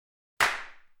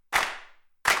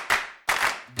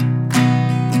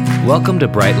Welcome to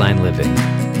Brightline Living,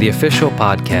 the official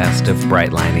podcast of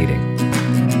Brightline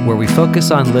Eating, where we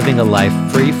focus on living a life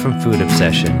free from food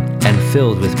obsession and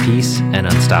filled with peace and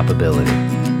unstoppability.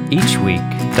 Each week,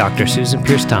 Dr. Susan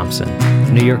Peirce Thompson,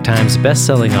 New York Times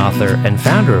bestselling author and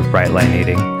founder of Brightline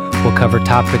Eating, will cover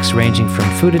topics ranging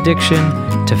from food addiction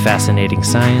to fascinating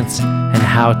science and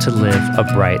how to live a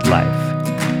bright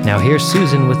life. Now here's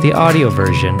Susan with the audio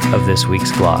version of this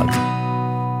week's vlog.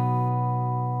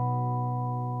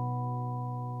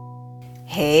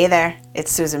 Hey there, it's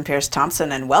Susan Peirce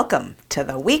Thompson and welcome to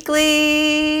the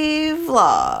weekly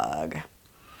vlog.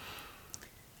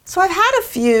 So I've had a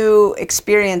few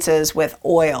experiences with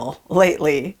oil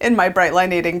lately in my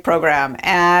Brightline Eating program,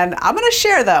 and I'm going to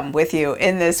share them with you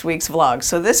in this week's vlog.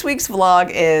 So this week's vlog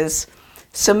is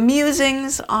some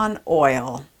musings on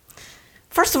oil.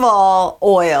 First of all,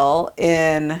 oil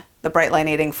in the Brightline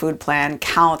Eating food plan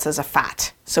counts as a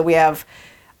fat. So we have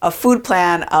a food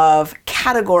plan of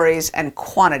categories and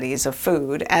quantities of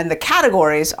food, and the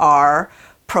categories are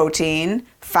protein,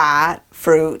 fat,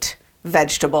 fruit,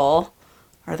 vegetable.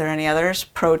 Are there any others?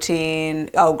 Protein,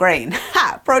 grain.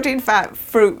 Protein, fat,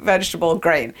 fruit, vegetable,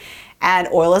 grain. And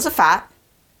oil is a fat,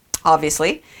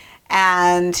 obviously.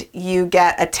 And you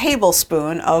get a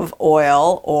tablespoon of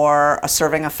oil or a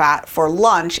serving of fat for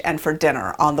lunch and for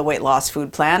dinner on the weight loss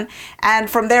food plan. And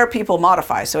from there, people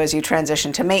modify. So as you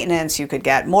transition to maintenance, you could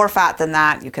get more fat than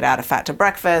that. You could add a fat to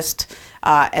breakfast,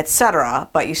 etc.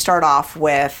 But you start off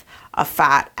with a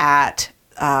fat at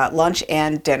lunch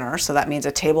and dinner. So that means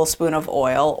a tablespoon of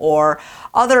oil. Or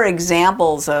other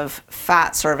examples of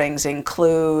fat servings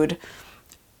include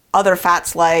other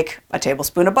fats like a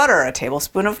tablespoon of butter, a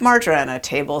tablespoon of margarine, a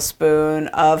tablespoon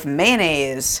of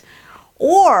mayonnaise.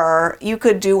 Or you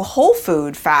could do whole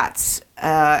food fats,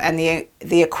 and the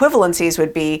equivalencies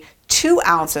would be 2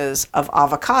 ounces of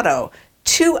avocado,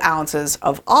 2 ounces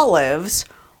of olives,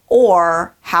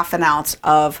 or half an ounce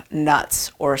of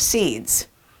nuts or seeds.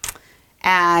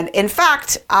 And in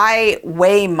fact, I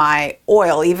weigh my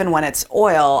oil, even when it's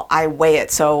oil, I weigh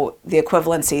it. So the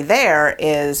equivalency there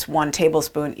is 1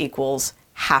 tablespoon equals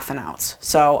half an ounce.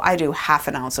 So I do half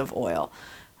an ounce of oil.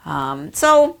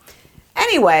 So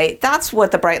anyway, that's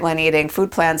what the Brightline Eating food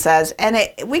plan says. And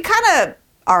we kind of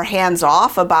are hands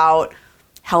off about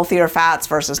healthier fats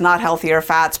versus not healthier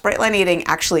fats. Brightline Eating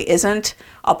actually isn't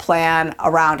a plan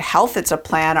around health. It's a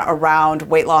plan around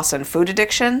weight loss and food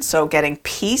addiction. So getting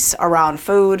peace around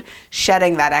food,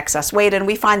 shedding that excess weight. And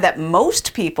we find that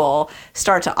most people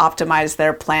start to optimize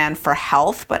their plan for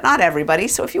health, but not everybody.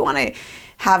 So if you want to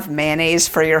have mayonnaise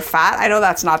for your fat, I know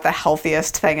that's not the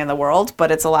healthiest thing in the world,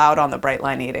 but it's allowed on the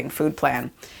Brightline Eating food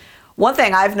plan. One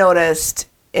thing I've noticed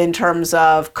in terms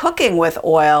of cooking with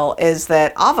oil is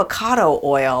that avocado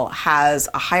oil has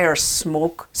a higher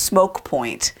smoke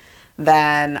point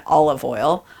than olive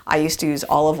oil. I used to use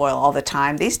olive oil all the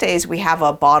time. These days we have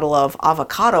a bottle of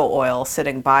avocado oil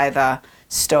sitting by the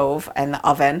stove and the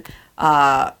oven,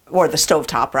 or the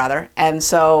stovetop rather. And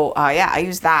so, I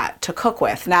use that to cook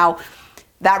with. Now,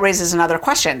 that raises another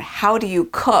question. How do you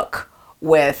cook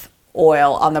with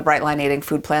oil on the Brightline Eating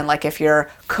food plan? Like if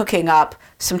you're cooking up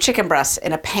some chicken breasts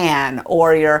in a pan,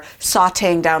 or you're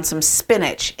sauteing down some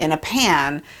spinach in a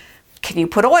pan, can you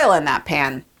put oil in that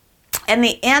pan? And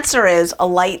the answer is a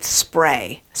light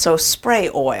spray. So spray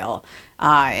oil.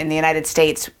 In the United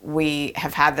States, we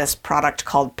have had this product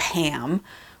called PAM,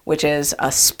 which is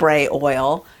a spray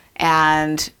oil.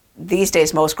 And these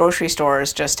days, most grocery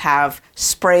stores just have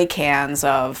spray cans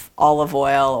of olive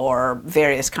oil or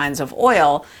various kinds of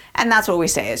oil. And that's what we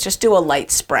say is just do a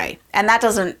light spray. And that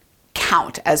doesn't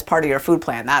count as part of your food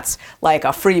plan. That's like a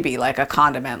freebie, like a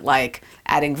condiment, like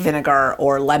adding vinegar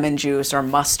or lemon juice or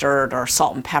mustard or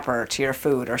salt and pepper to your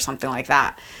food or something like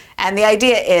that. And the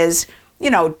idea is,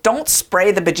 don't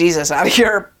spray the bejesus out of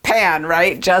your pan,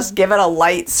 right? Just give it a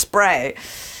light spray.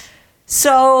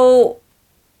 So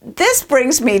this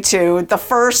brings me to the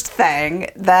first thing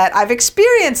that I've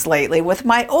experienced lately with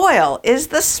my oil is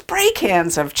the spray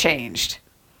cans have changed.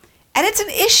 And it's an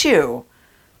issue.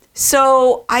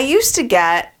 So I used to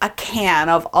get a can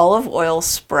of olive oil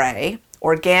spray,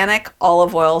 organic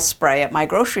olive oil spray at my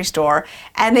grocery store,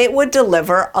 and it would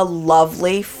deliver a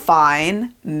lovely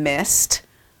fine mist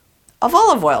of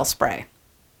olive oil spray.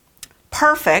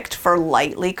 Perfect for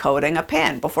lightly coating a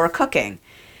pan before cooking.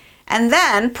 And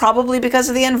then, probably because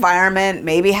of the environment,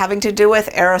 maybe having to do with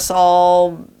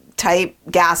aerosol type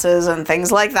gases and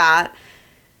things like that,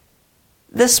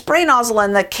 the spray nozzle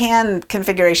and the can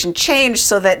configuration changed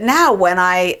so that now when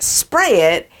I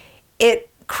spray it, it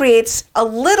creates a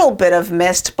little bit of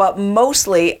mist, but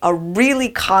mostly a really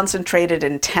concentrated,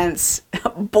 intense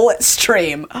bullet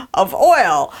stream of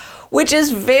oil, which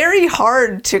is very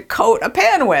hard to coat a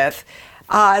pan with.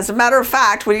 As a matter of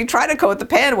fact, when you try to coat the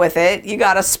pan with it, you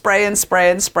got to spray and spray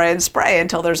and spray and spray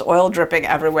until there's oil dripping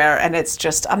everywhere, and it's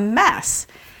just a mess.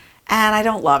 And I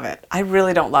don't love it. I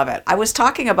really don't love it. I was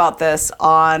talking about this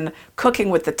on Cooking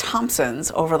with the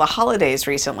Thompsons over the holidays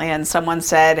recently, and someone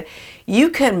said, you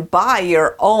can buy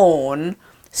your own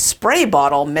spray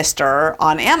bottle mister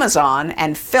on Amazon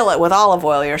and fill it with olive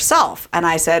oil yourself. And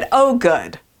I said, oh,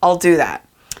 good, I'll do that.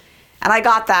 And I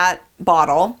got that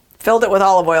bottle, filled it with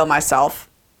olive oil myself.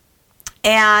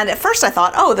 And at first I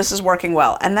thought, oh, this is working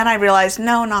well. And then I realized,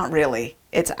 no, not really.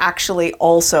 It's actually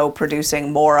also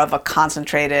producing more of a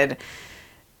concentrated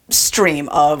stream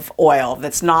of oil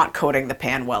that's not coating the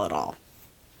pan well at all.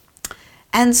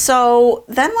 And so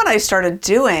then what I started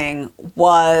doing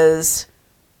was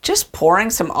just pouring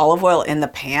some olive oil in the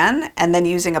pan and then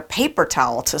using a paper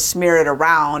towel to smear it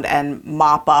around and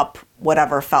mop up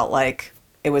whatever felt like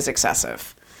it was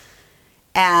excessive.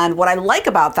 And what I like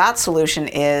about that solution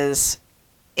is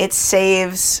it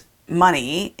saves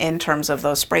money in terms of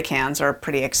those spray cans are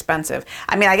pretty expensive.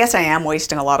 I mean, I guess I am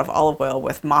wasting a lot of olive oil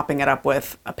with mopping it up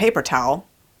with a paper towel.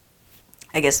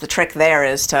 I guess the trick there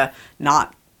is to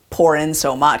not pour in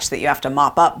so much that you have to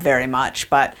mop up very much,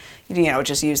 but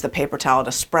just use the paper towel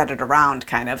to spread it around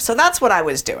kind of. So that's what I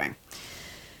was doing.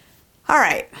 All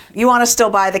right, you want to still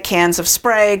buy the cans of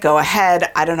spray, go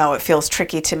ahead. I don't know, it feels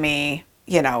tricky to me,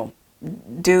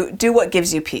 do what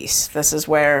gives you peace. This is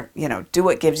where, do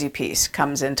what gives you peace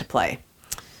comes into play.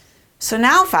 So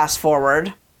now fast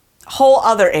forward, whole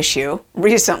other issue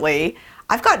recently,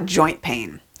 I've got joint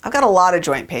pain. I've got a lot of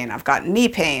joint pain. I've got knee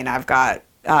pain. I've got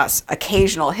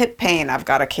occasional hip pain. I've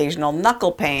got occasional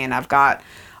knuckle pain. I've got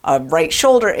a right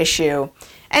shoulder issue.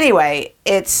 Anyway,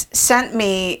 it's sent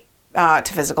me to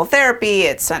physical therapy.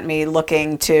 It sent me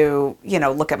looking to,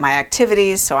 look at my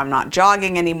activities. So I'm not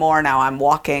jogging anymore. Now I'm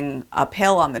walking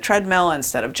uphill on the treadmill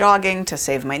instead of jogging to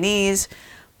save my knees.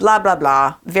 Blah, blah,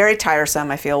 blah. Very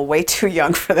tiresome. I feel way too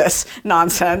young for this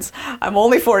nonsense. I'm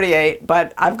only 48,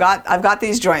 but I've got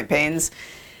these joint pains.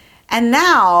 And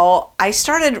now I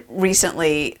started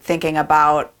recently thinking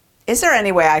about, is there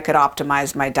any way I could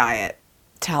optimize my diet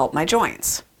to help my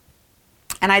joints?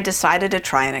 And I decided to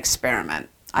try an experiment.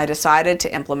 I decided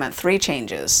to implement 3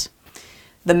 changes.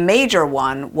 The major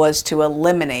one was to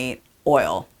eliminate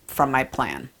oil from my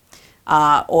plan.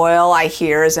 Oil, I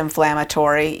hear, is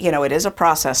inflammatory. It is a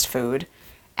processed food.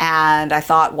 And I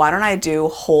thought, why don't I do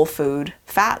whole food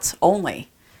fats only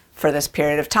for this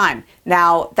period of time?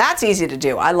 Now, that's easy to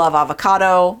do. I love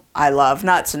avocado. I love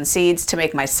nuts and seeds to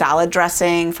make my salad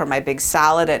dressing for my big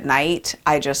salad at night.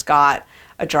 I just got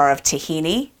a jar of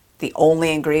tahini. The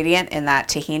only ingredient in that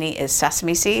tahini is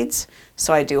sesame seeds.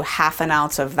 So I do half an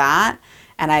ounce of that.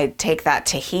 And I take that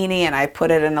tahini and I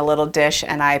put it in a little dish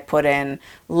and I put in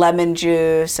lemon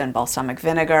juice and balsamic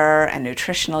vinegar and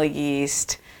nutritional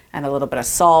yeast and a little bit of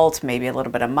salt, maybe a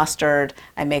little bit of mustard.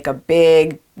 I make a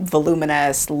big,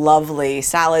 voluminous, lovely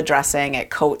salad dressing. It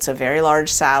coats a very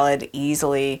large salad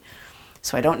easily.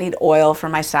 So I don't need oil for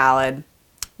my salad.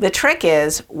 The trick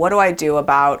is, what do I do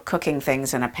about cooking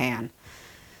things in a pan?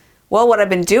 Well, what I've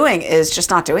been doing is just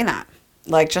not doing that.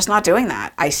 Just not doing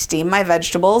that. I steam my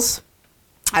vegetables.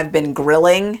 I've been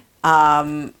grilling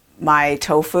my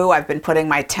tofu. I've been putting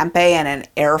my tempeh in an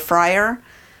air fryer.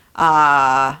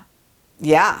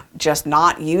 Just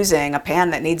not using a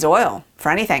pan that needs oil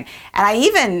for anything. And I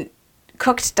even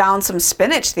cooked down some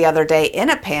spinach the other day in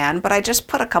a pan, but I just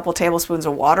put a couple tablespoons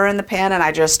of water in the pan and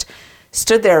I just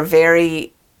stood there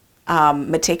very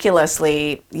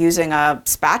meticulously using a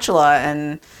spatula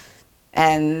and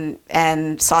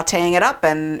sauteing it up,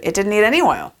 and it didn't need any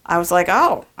oil. I was like,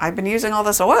 oh, I've been using all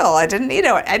this oil. I didn't need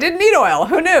oil.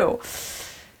 Who knew?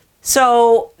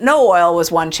 So no oil was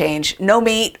one change. No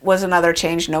meat was another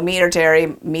change. No meat or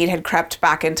dairy. Meat had crept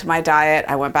back into my diet.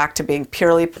 I went back to being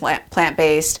purely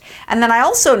plant-based. And then I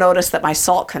also noticed that my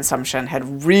salt consumption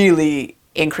had really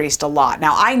increased a lot.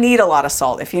 Now, I need a lot of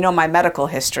salt. If you know my medical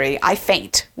history, I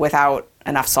faint without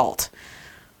enough salt.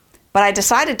 But I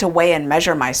decided to weigh and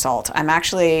measure my salt. I'm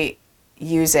actually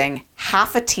using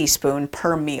half a teaspoon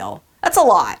per meal. That's a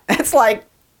lot. It's like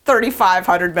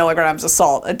 3,500 milligrams of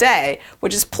salt a day,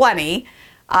 which is plenty.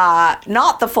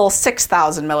 Not the full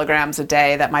 6,000 milligrams a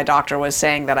day that my doctor was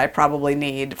saying that I probably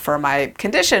need for my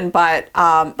condition, but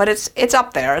it's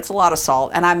up there. It's a lot of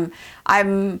salt, and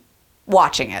I'm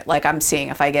watching it. I'm seeing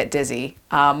if I get dizzy.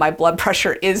 My blood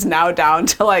pressure is now down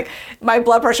to my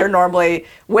blood pressure normally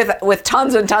with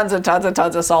tons and tons and tons and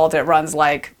tons of salt, it runs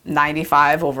like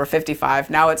 95 over 55.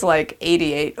 Now it's like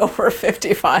 88 over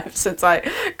 55 since I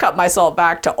cut my salt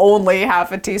back to only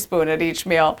half a teaspoon at each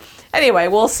meal. Anyway,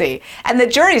 we'll see. And the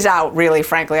jury's out, really,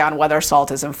 frankly, on whether salt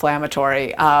is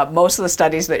inflammatory. Most of the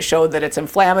studies that showed that it's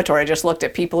inflammatory just looked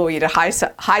at people who eat a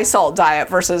high salt diet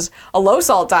versus a low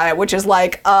salt diet, which is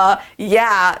like,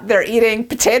 yeah, they're eating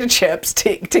potato chips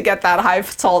to get that high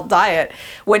salt diet.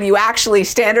 When you actually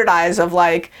standardize of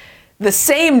like, the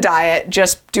same diet,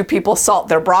 just do people salt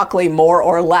their broccoli more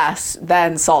or less,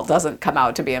 then salt doesn't come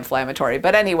out to be inflammatory.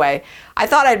 But anyway, I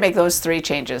thought I'd make those 3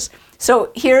 changes.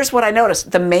 So here's what I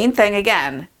noticed. The main thing,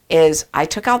 again, is I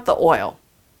took out the oil,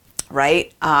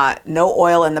 right? No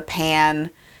oil in the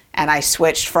pan, and I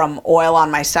switched from oil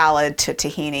on my salad to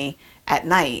tahini at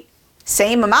night.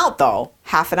 Same amount, though,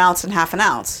 half an ounce and half an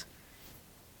ounce.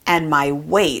 And my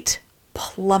weight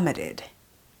plummeted.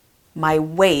 My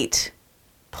weight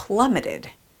plummeted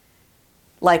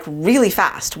like really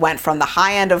fast. Went from the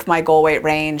high end of my goal weight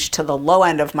range to the low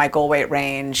end of my goal weight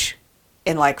range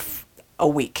in like a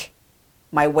week.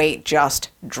 My weight just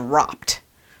dropped.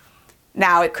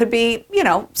 Now it could be,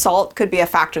 salt could be a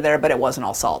factor there, but it wasn't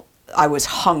all salt. I was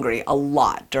hungry a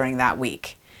lot during that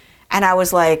week. And I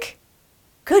was like,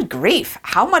 good grief,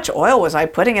 how much oil was I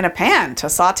putting in a pan to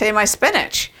saute my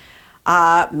spinach?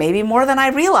 Maybe more than I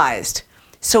realized.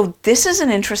 So this is an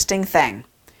interesting thing.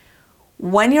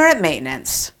 When you're at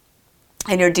maintenance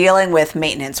and you're dealing with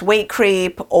maintenance weight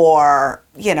creep or,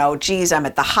 geez, I'm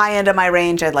at the high end of my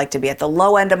range, I'd like to be at the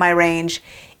low end of my range,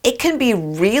 it can be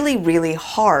really, really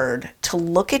hard to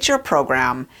look at your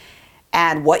program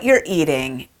and what you're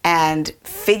eating and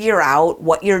figure out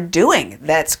what you're doing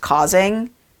that's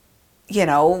causing,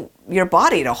 your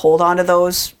body to hold on to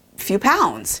those few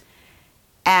pounds.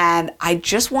 And I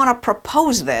just want to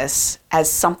propose this as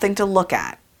something to look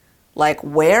at. Like,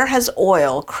 where has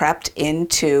oil crept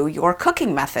into your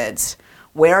cooking methods?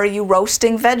 Where are you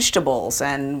roasting vegetables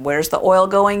and where's the oil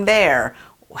going there?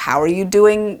 How are you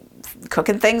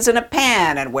cooking things in a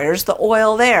pan and where's the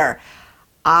oil there?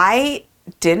 I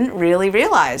didn't really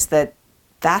realize that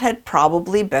had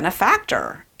probably been a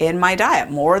factor in my diet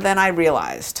more than I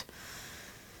realized.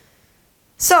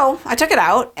 So I took it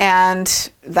out,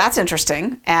 and that's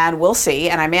interesting, and we'll see.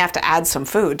 And I may have to add some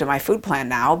food to my food plan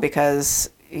now because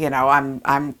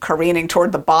I'm careening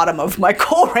toward the bottom of my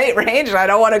goal weight range, and I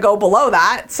don't want to go below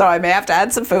that. So I may have to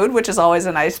add some food, which is always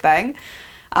a nice thing.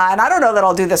 And I don't know that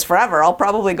I'll do this forever. I'll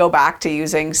probably go back to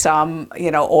using some,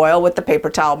 oil with the paper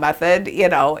towel method,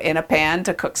 in a pan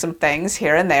to cook some things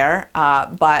here and there.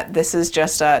 But this is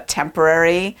just a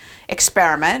temporary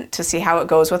experiment to see how it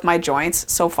goes with my joints.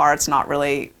 So far, it's not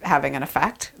really having an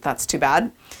effect. That's too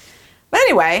bad. But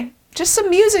anyway, just some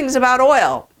musings about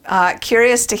oil.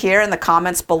 Curious to hear in the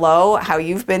comments below how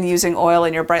you've been using oil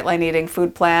in your Bright Line Eating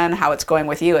food plan, how it's going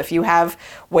with you. If you have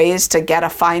ways to get a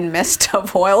fine mist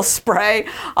of oil spray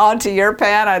onto your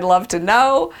pan, I'd love to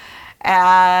know.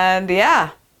 And yeah,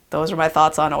 those are my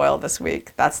thoughts on oil this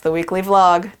week. That's the weekly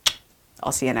vlog.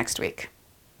 I'll see you next week.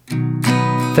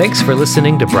 Thanks for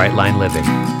listening to Bright Line Living.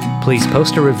 Please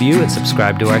post a review and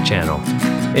subscribe to our channel.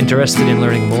 Interested in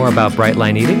learning more about Bright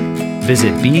Line Eating?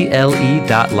 Visit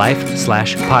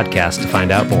ble.life/podcast to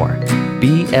find out more.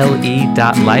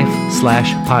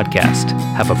 ble.life/podcast.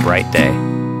 Have a bright day.